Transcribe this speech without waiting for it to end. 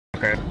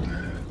Okay.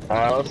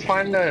 Let's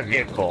find the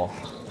vehicle.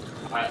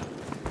 Alright.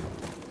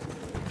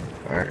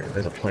 Alright,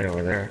 there's a plane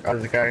over there. Oh,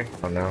 there's a guy.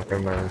 Oh no, never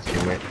mind, it's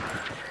your mate.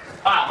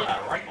 Ah, look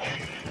at it, right?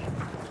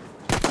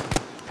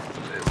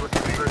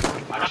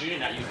 I'm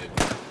shooting at you, dude.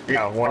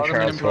 Yeah, one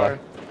Charles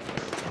left.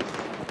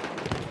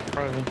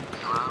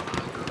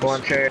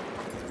 One chair.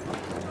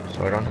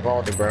 So I don't have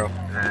all, bro.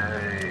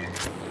 Hey.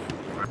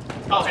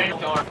 Oh, hey,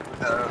 killer.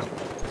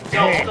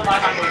 Yo, Hey. hold the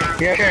light on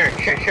me. Yeah,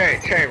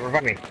 Shay,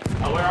 revive me.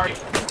 Oh, where are you?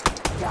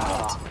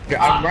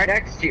 Yeah, I'm right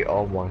next to you.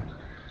 Oh my.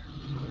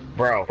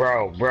 Bro,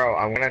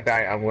 I'm gonna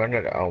die.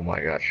 Oh my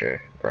god, Shay,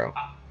 bro.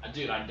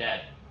 Dude, I'm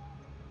dead.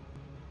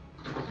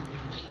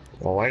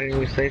 Well, why didn't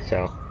you say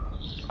so?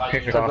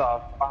 Pick it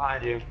off.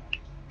 Behind you.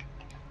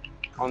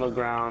 On the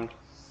ground.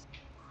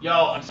 Yo,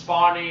 I'm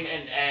spawning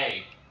in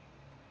A.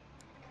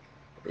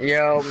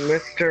 Yo,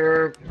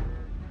 Mr.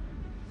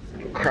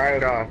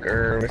 Cryodoc,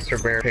 or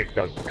Mr. Bear Pig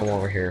Dog, come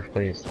over here,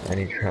 please. I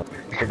need your help.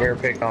 Mr. Bear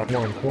Pig Dog,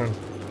 come on.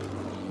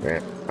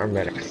 Man, our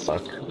medics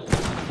suck.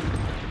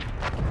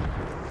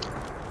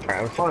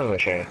 Alright, I'm following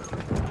with Shay.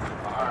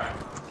 Alright.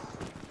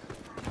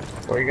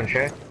 Where are you going,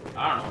 Shay?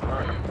 I don't know, where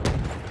are you?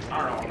 I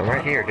don't know. I'm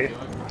right here, dude.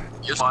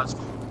 Your spots.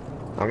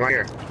 I'm right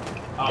here.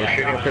 Oh, You're yeah,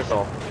 shooting a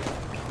pistol.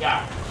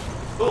 Yeah.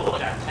 Ooh, look at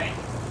that tank.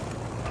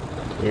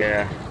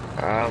 Yeah,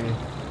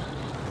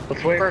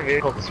 let's wait for a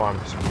vehicle to spawn.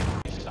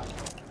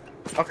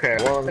 Okay,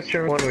 well, I'm not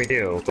sure when we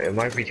do, but it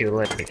might be too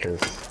late because...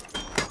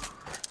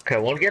 Okay,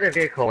 we'll get a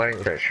vehicle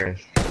waiting for sure.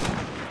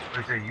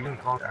 Wait, so you can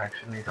call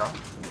action these up?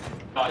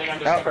 No, I think I'm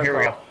just Oh, here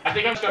we go. I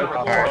think I'm just gonna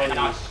record Alright. and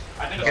not.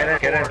 I think I'm Get gonna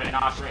it, get record it. and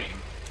not stream.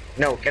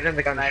 No, get in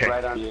the gun, Shay.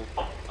 Right on you.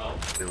 Oh.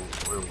 Wait,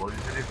 what is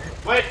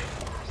it? Wait!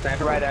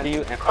 Stand right under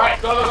you and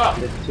Alright, go.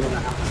 It's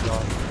 2.5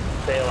 dollars.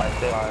 Stay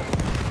alive.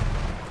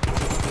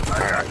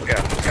 Alright, go.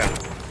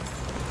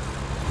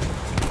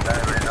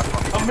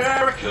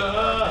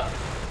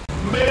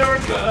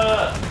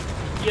 America!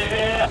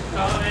 Yeah!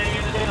 Coming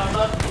in the day on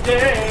the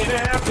day,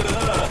 America!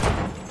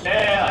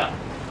 Yeah!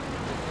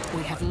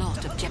 We have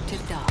lost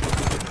objective Dark.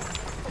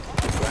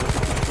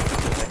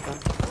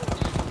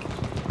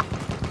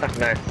 That's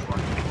nice.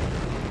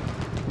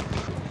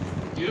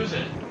 Use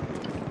it.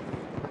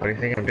 What do you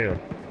think I'm doing?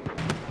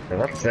 Yeah,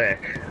 that's sick.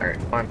 Alright,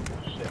 come on.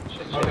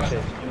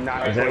 Okay.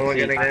 Is anyone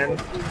getting in?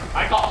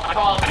 I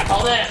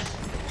call this!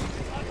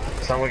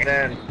 Someone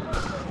get in.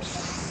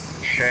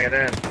 Shay, get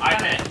in.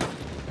 I'm in.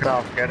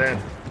 Self, get in.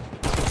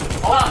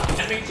 Hold on,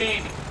 enemy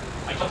team!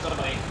 I killed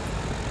somebody.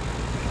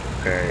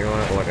 Okay, you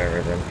want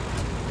whatever then.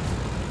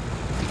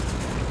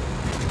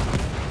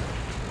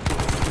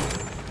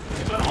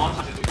 It's an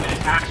on is an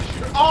action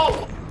shooter.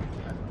 Oh!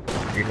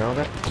 You know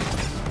that?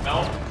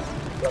 No.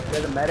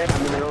 There's a medic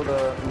in the middle of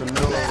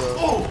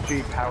the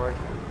street powered.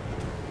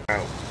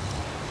 Oh.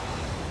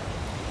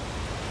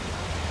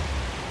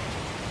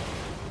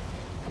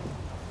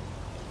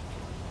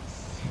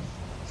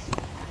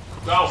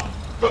 Go!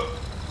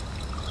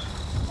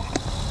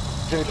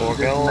 We're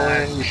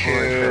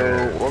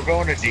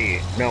going to D.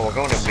 No, we're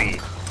going to B.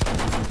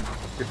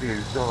 If you're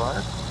still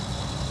alive?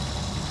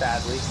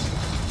 Sadly.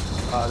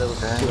 There was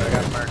two. I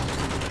got marked.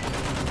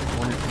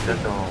 When did you get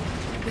home?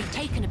 We've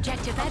taken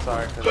objective Edward.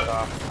 Sorry for the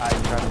off. I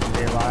tried to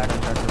stay alive. I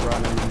tried to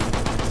run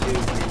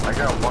into I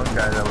got one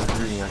guy that was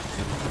shooting at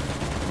you.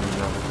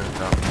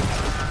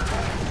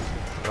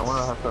 I don't want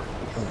to have to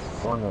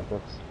one of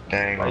this.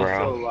 Dang, Are you still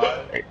bro.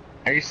 alive?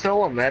 Are you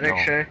still a medic,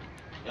 No. Shay?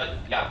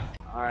 Yeah.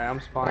 Alright, I'm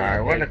spawning.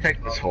 Alright, we're gonna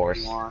take this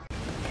horse. I'm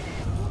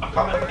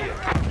coming with you.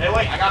 Hey,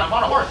 wait, I'm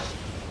on a horse!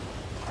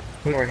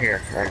 Over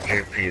here, our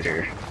JP's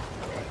here.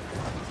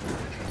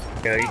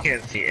 Yo, you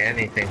can't see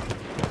anything.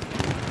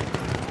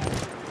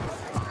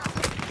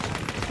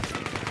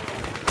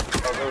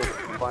 Oh, there was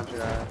a bunch of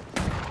that.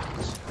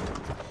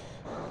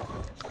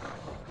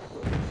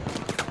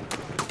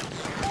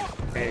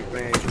 Hey,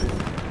 man.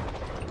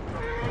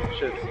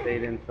 Should have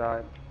stayed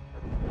inside.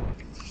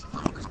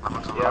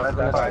 Yeah,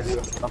 that's what I do.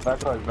 I'm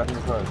back in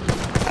the car.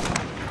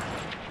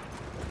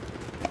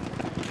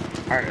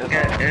 Alright, let's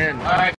get in. Alright.